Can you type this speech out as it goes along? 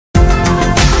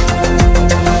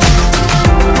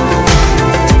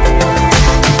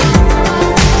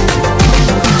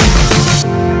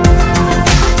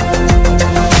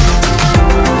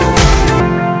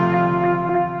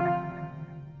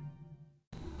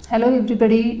Hello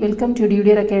everybody, welcome to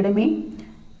Dewdear Academy.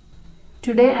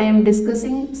 Today I am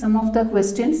discussing some of the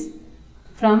questions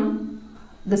from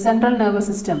the central nervous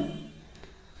system,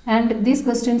 and these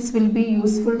questions will be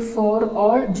useful for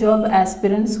all job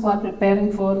aspirants who are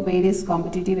preparing for various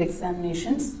competitive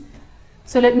examinations.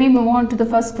 So let me move on to the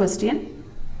first question.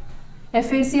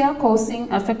 Aphasia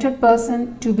causing affected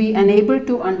person to be unable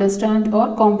to understand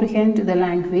or comprehend the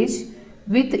language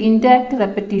with intact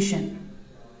repetition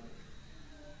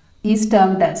is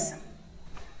termed as.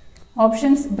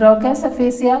 Options: Broca's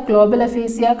aphasia, global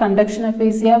aphasia, conduction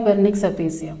aphasia, Wernicke's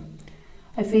aphasia.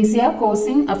 Aphasia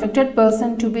causing affected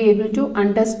person to be unable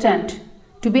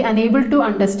to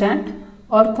understand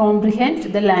or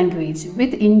comprehend the language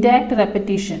with intact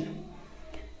repetition.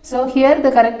 So here the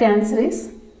correct answer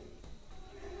is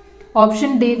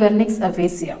option D, Wernicke's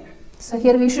aphasia. So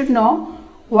here we should know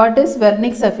what is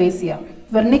Wernicke's aphasia.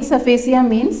 Wernicke's aphasia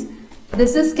means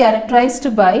this is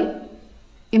characterized by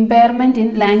impairment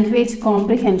in language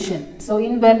comprehension. So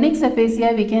in Wernicke's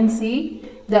aphasia we can see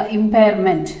the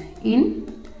impairment in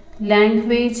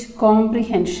language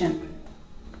comprehension.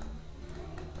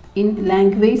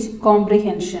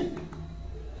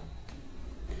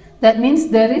 That means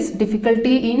there is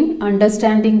difficulty in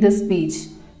understanding the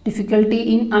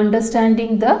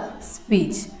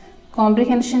speech.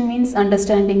 Comprehension means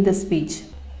understanding the speech.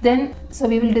 Then, so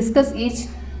we will discuss each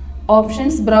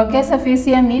options. Broca's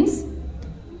aphasia means,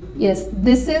 yes,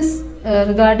 this is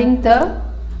regarding the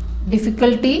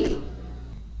difficulty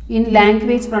in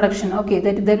language production. Okay,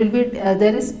 that there will be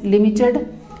there is limited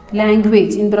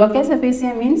language. In Broca's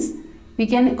aphasia means we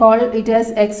can call it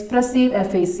as expressive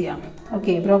aphasia.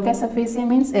 Okay, Broca's aphasia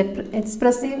means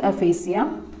expressive aphasia.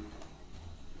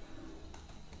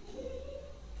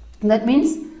 That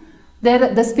means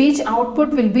the speech output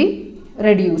will be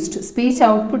reduced. Speech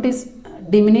output is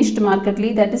diminished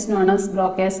markedly. That is known as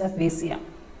Broca's aphasia.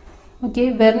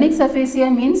 Okay, Wernicke's aphasia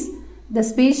means the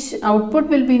speech output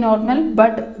will be normal,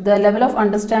 but the level of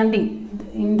understanding,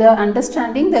 in the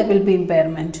understanding there will be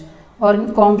impairment, or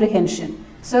in comprehension.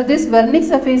 So this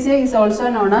Wernicke's aphasia is also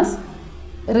known as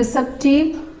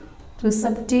receptive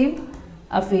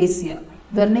aphasia.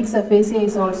 Wernicke's aphasia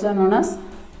is also known as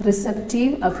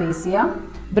receptive aphasia.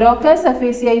 Broca's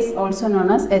aphasia is also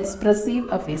known as expressive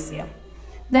aphasia.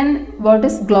 Then what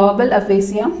is global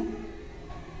aphasia?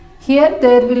 Here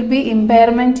there will be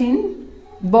impairment in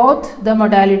both the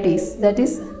modalities. That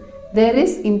is, there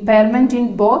is impairment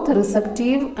in both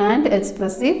receptive and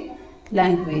expressive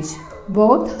language.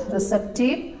 Both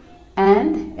receptive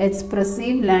and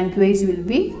expressive language will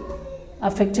be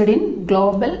affected in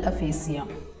global aphasia.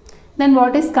 Then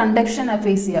what is conduction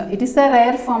aphasia? It is a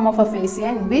rare form of aphasia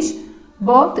in which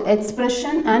both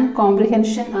expression and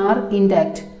comprehension are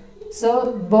intact.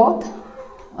 So both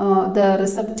the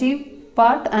receptive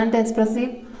part and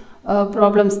expressive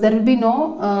problems, there will be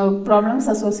no problems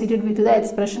associated with the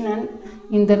expression and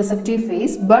in the receptive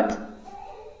phase, but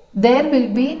there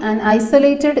will be an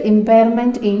isolated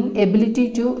impairment in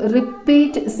ability to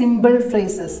repeat simple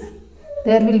phrases.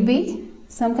 There will be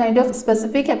some kind of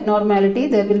specific abnormality.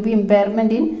 There will be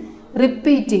impairment in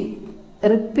repeating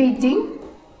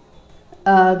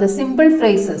the simple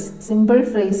phrases. Simple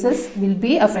phrases will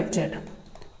be affected.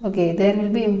 Okay, there will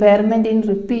be impairment in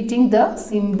repeating the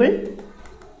simple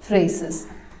phrases.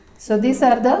 So these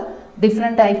are the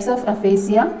different types of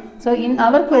aphasia. So in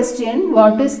our question,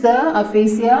 what is the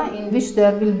aphasia in which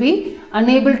there will be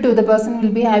the person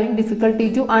will be having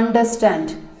difficulty to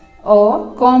understand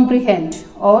or comprehend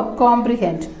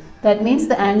That means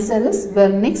the answer is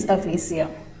Wernicke's aphasia.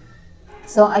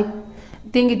 So I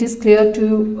think it is clear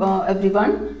to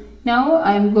everyone. Now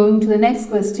I am going to the next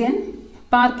question.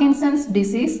 Parkinson's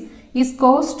disease is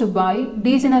caused by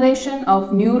degeneration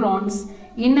of neurons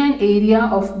in an area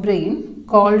of brain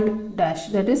called dash.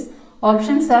 That is,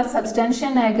 options are substantia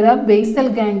nigra, basal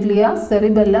ganglia,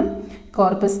 cerebellum,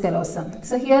 corpus callosum.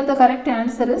 So here the correct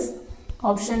answer is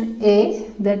option A,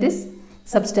 that is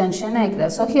substantia nigra.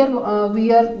 So here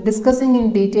we are discussing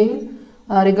in detail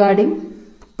regarding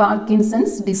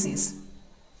Parkinson's disease.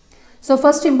 So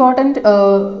first important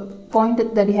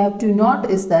point that you have to note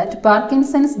is that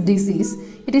Parkinson's disease,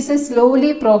 it is a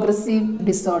slowly progressive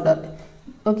disorder.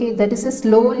 Okay, that is a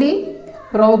slowly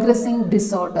progressing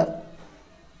disorder.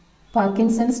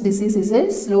 Parkinson's disease is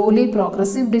a slowly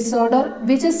progressive disorder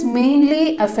which is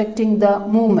mainly affecting the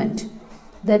movement.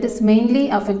 That is mainly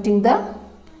affecting the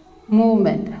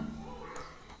movement.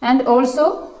 And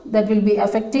also that will be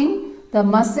affecting the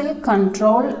muscle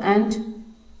control and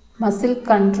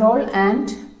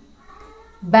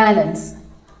balance.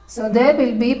 So there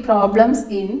will be problems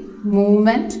in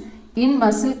movement, in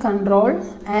muscle control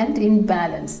and in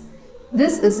balance.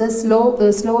 This is a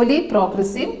slowly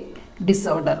progressive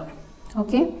disorder.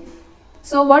 Okay.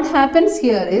 So what happens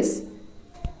here is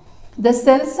the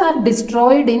cells are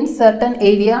destroyed in certain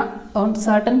area on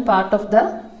certain part of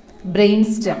the brain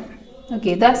stem.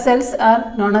 Okay, that cells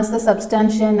are known as the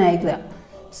substantia nigra.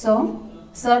 So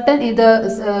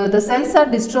the cells are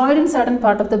destroyed in certain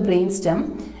part of the brain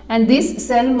stem, and this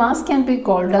cell mass can be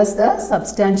called as the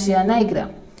substantia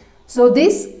nigra. So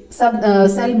this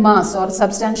cell mass or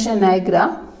substantia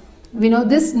nigra, we know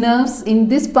this nerves in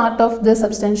this part of the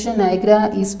substantia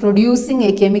nigra is producing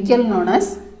a chemical known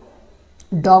as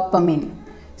dopamine.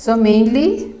 So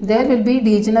mainly there will be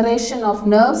degeneration of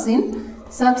nerves in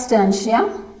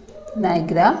substantia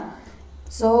nigra.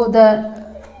 So the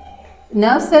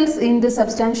nerve cells in the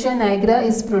substantia nigra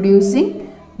is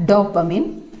producing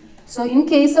dopamine. So in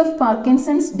case of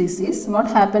Parkinson's disease, what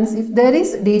happens if there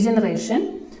is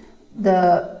degeneration,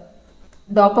 the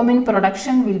dopamine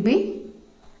production will be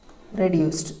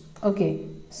reduced. Okay,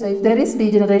 so if there is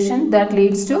degeneration, that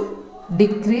leads to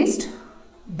decreased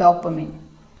dopamine.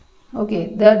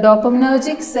 Okay, the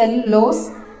dopaminergic cell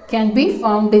loss can be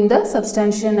found in the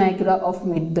substantia nigra of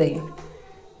midbrain.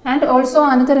 And also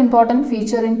another important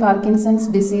feature in Parkinson's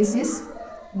disease is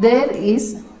there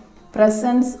is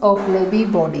presence of Lewy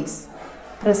bodies.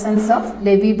 Presence of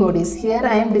Lewy bodies. Here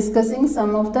I am discussing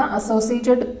some of the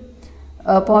associated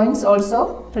points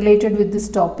also related with this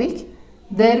topic.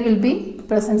 There will be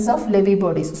presence of Lewy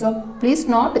bodies. So please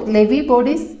note, Lewy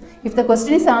bodies, if the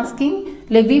question is asking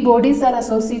Lewy bodies are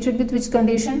associated with which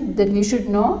condition, then we should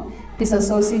know it is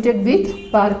associated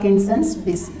with Parkinson's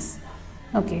disease.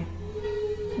 Okay.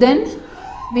 Then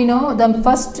we know the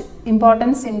first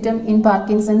important symptom in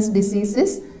Parkinson's disease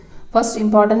is, first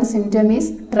important symptom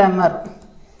is tremor.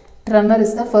 Tremor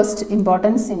is the first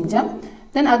important symptom.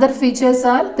 Then other features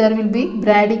are, there will be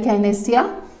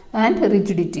bradykinesia and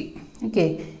rigidity.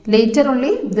 Okay. Later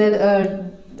only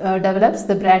there develops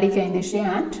the bradykinesia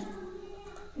and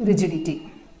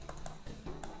rigidity.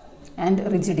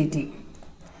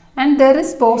 And there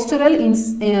is postural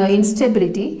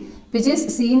instability, which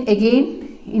is seen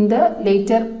again in the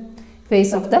later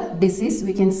phase of the disease.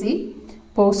 We can see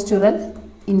postural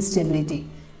instability.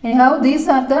 Anyhow, these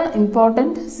are the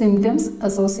important symptoms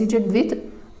associated with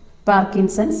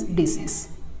Parkinson's disease.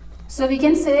 So we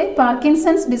can say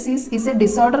Parkinson's disease is a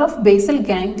disorder of basal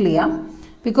ganglia,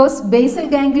 because basal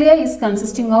ganglia is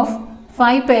consisting of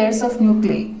 5 pairs of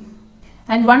nuclei,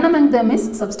 and one among them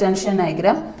is substantia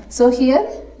nigra. So here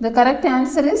the correct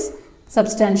answer is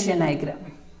substantia nigra.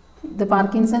 The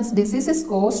Parkinson's disease is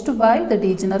caused by the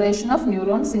degeneration of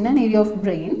neurons in an area of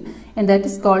brain, and that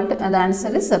is called, the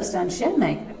answer is substantia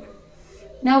nigra.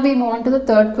 Now we move on to the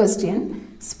third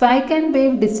question. Spike and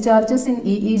wave discharges in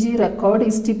EEG record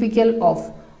is typical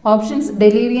of options: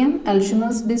 delirium,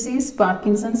 Alzheimer's disease,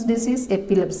 Parkinson's disease,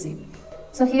 epilepsy.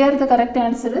 So here the correct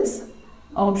answer is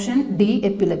option D,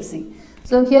 epilepsy.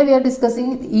 So here we are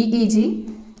discussing EEG.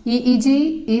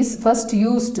 EEG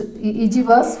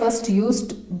was first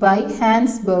used by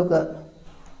Hans Berger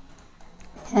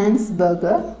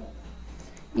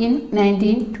in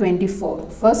 1924.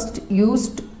 First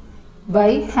used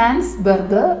by Hans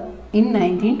Berger in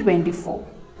 1924.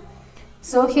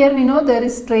 So here we know there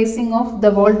is tracing of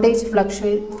the voltage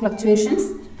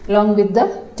fluctuations along with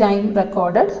the time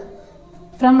recorded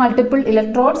from multiple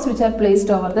electrodes which are placed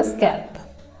over the scalp.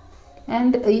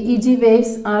 And EEG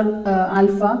waves are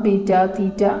alpha, beta,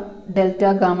 theta,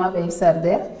 delta, gamma waves are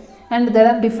there. And there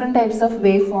are different types of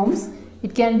waveforms.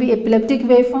 It can be epileptic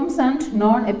waveforms and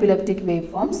non-epileptic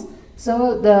waveforms.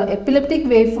 So the epileptic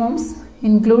waveforms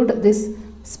include this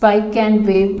spike and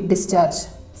wave discharge.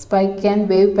 Spike and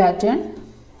wave pattern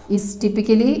is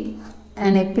typically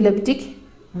an epileptic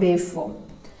waveform.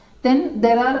 Then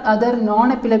there are other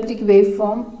non-epileptic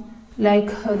waveform,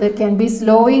 like there can be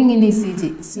slowing in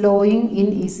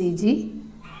ECG,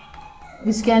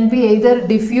 which can be either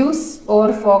diffuse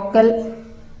or focal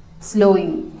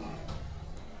slowing.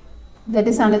 That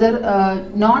is another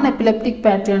non-epileptic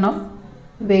pattern of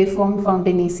waveform found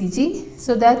in ECG.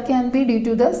 So that can be due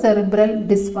to the cerebral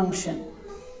dysfunction.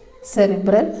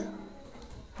 Cerebral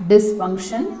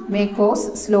dysfunction may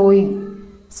cause slowing.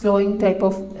 Slowing type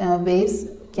of waves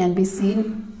can be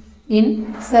seen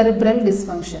in cerebral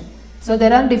dysfunction. So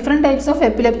there are different types of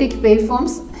epileptic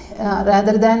waveforms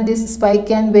rather than this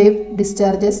spike and wave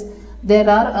discharges. There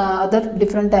are other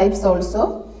different types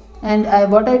also. And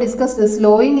what I discussed, the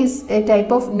slowing is a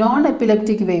type of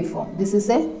non-epileptic waveform. This is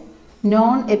a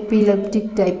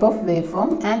non-epileptic type of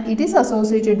waveform and it is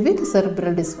associated with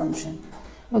cerebral dysfunction.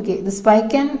 Okay, the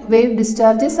spike and wave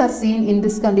discharges are seen in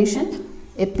this condition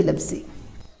epilepsy.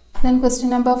 Then question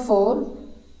number 4.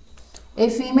 A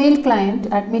female client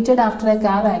admitted after a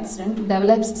car accident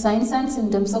develops signs and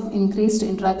symptoms of increased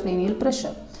intracranial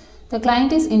pressure. The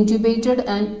client is intubated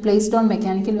and placed on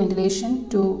mechanical ventilation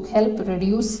to help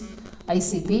reduce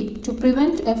ICP. To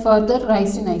prevent a further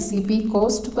rise in ICP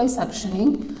caused by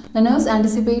suctioning, the nurse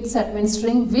anticipates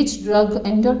administering which drug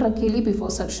endotracheally before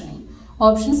suctioning?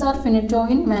 Options are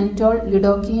phenytoin, mannitol,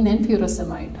 lidocaine and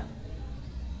furosemide.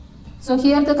 So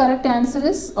here the correct answer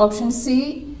is option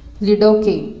C,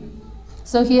 lidocaine.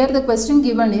 So here the question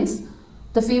given is,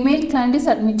 the female client is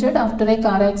admitted after a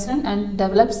car accident and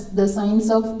develops the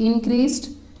signs of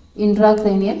increased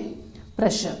intracranial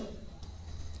pressure.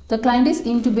 The client is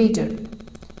intubated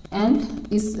and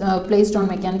is placed on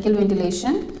mechanical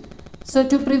ventilation. So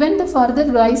to prevent the further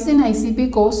rise in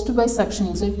ICP caused by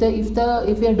suctioning, so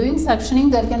if we are doing suctioning,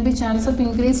 there can be chance of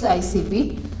increased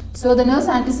ICP. So the nurse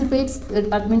anticipates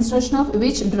the administration of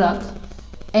which drug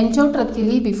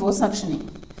endotracheally before suctioning.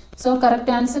 So correct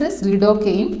answer is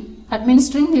lidocaine.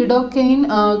 Administering lidocaine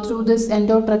through this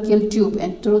endotracheal tube,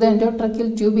 and through the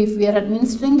endotracheal tube, if we are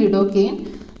administering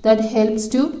lidocaine, that helps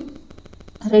to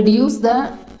reduce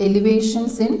the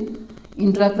elevations in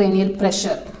intracranial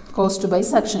pressure caused by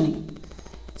suctioning.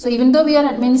 So even though we are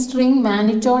administering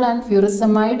mannitol and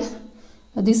furosemide,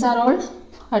 these are all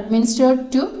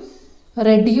administered to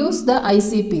reduce the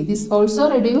ICP. This also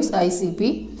reduces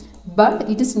ICP, but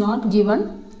it is not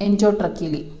given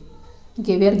endotracheally.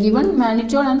 Okay, we are given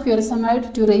mannitol and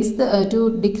furosemide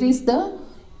to decrease the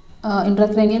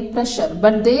intracranial pressure,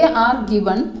 but they are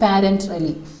given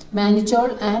parenterally.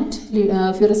 Mannitol and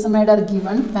furosemide are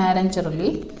given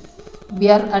parenterally. We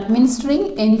are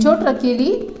administering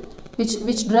endotracheally.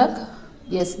 Which drug?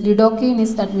 Yes, lidocaine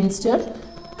is administered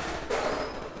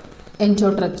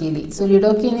endotracheally. So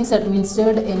lidocaine is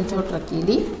administered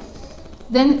endotracheally.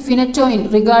 Then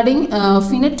phenytoin. Regarding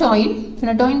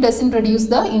phenytoin doesn't reduce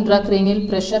the intracranial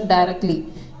pressure directly,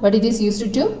 but it is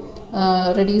used to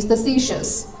reduce the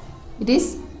seizures. It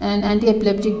is an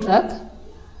anti-epileptic drug.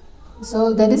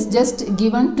 So that is just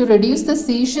given to reduce the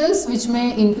seizures, which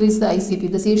may increase the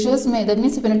ICP. The seizures may, that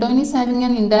means phenytoin is having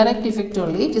an indirect effect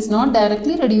only. It is not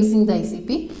directly reducing the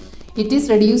ICP. It is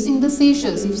reducing the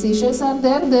seizures. If seizures are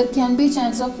there, there can be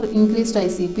chance of increased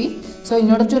ICP. So in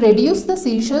order to reduce the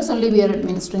seizures, only we are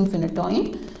administering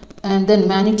phenytoin. And then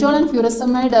mannitol and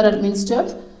furosemide are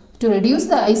administered to reduce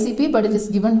the ICP, but it is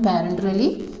given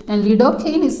parenterally. And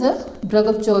lidocaine is a drug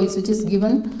of choice, which is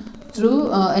given through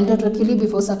endotracheally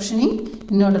before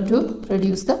suctioning in order to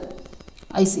reduce the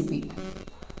ICP.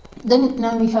 Then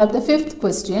now we have the 5th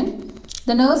question.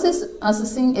 The nurse is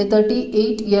assessing a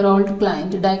 38-year-old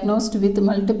client diagnosed with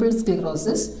multiple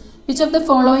sclerosis. Which of the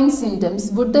following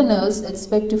symptoms would the nurse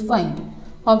expect to find?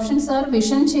 Options are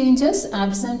vision changes,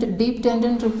 absent deep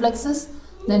tendon reflexes,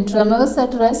 then tremors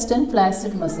at rest and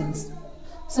flaccid muscles.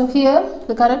 So here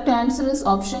the correct answer is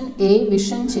option A,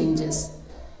 vision changes.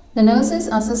 The nurse is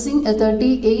assessing a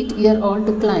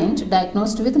 38-year-old client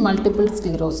diagnosed with multiple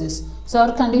sclerosis. So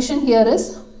our condition here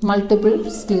is multiple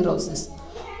sclerosis.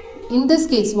 In this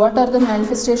case, what are the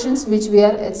manifestations which we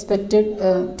are expected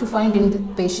to find in the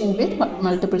patient with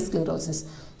multiple sclerosis?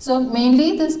 So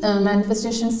mainly the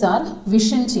manifestations are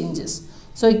vision changes.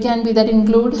 So it can be that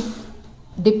include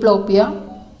diplopia,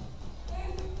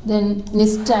 then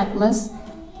nystagmus,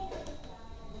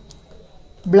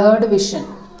 blurred vision.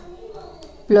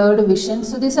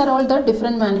 So these are all the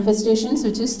different manifestations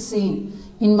which is seen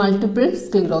in multiple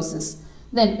sclerosis.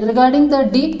 Then regarding the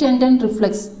deep tendon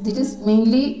reflex, this is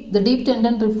mainly the deep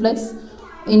tendon reflex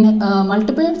in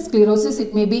multiple sclerosis.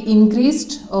 It may be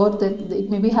increased or it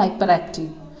may be hyperactive.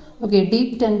 Okay,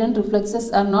 deep tendon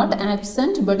reflexes are not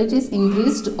absent, but it is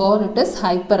increased or it is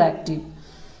hyperactive.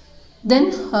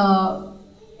 Then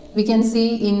we can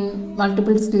see in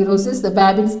multiple sclerosis the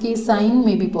Babinski sign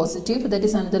may be positive. That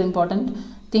is another important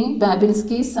thing.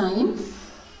 Babinski sign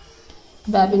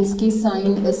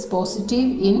is positive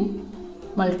in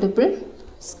multiple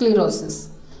sclerosis.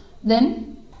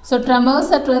 Then so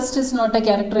tremors at rest is not a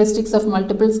characteristic of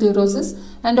multiple sclerosis,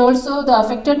 and also the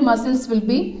affected muscles will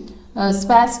be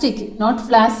spastic, not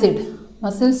flaccid.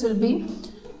 Muscles will be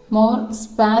more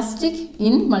spastic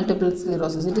in multiple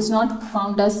sclerosis. It is not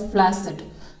found as flaccid.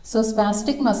 So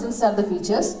spastic muscles are the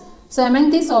features. So among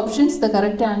these options, the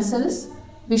correct answer is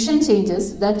vision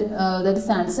changes. That is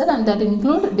the answer, and that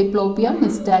include diplopia,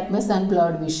 nystagmus and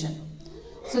blurred vision.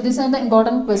 So these are the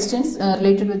important questions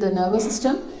related with the nervous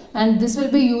system, and this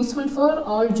will be useful for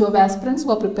all job aspirants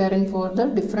who are preparing for the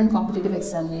different competitive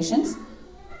examinations.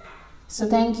 So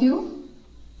thank you.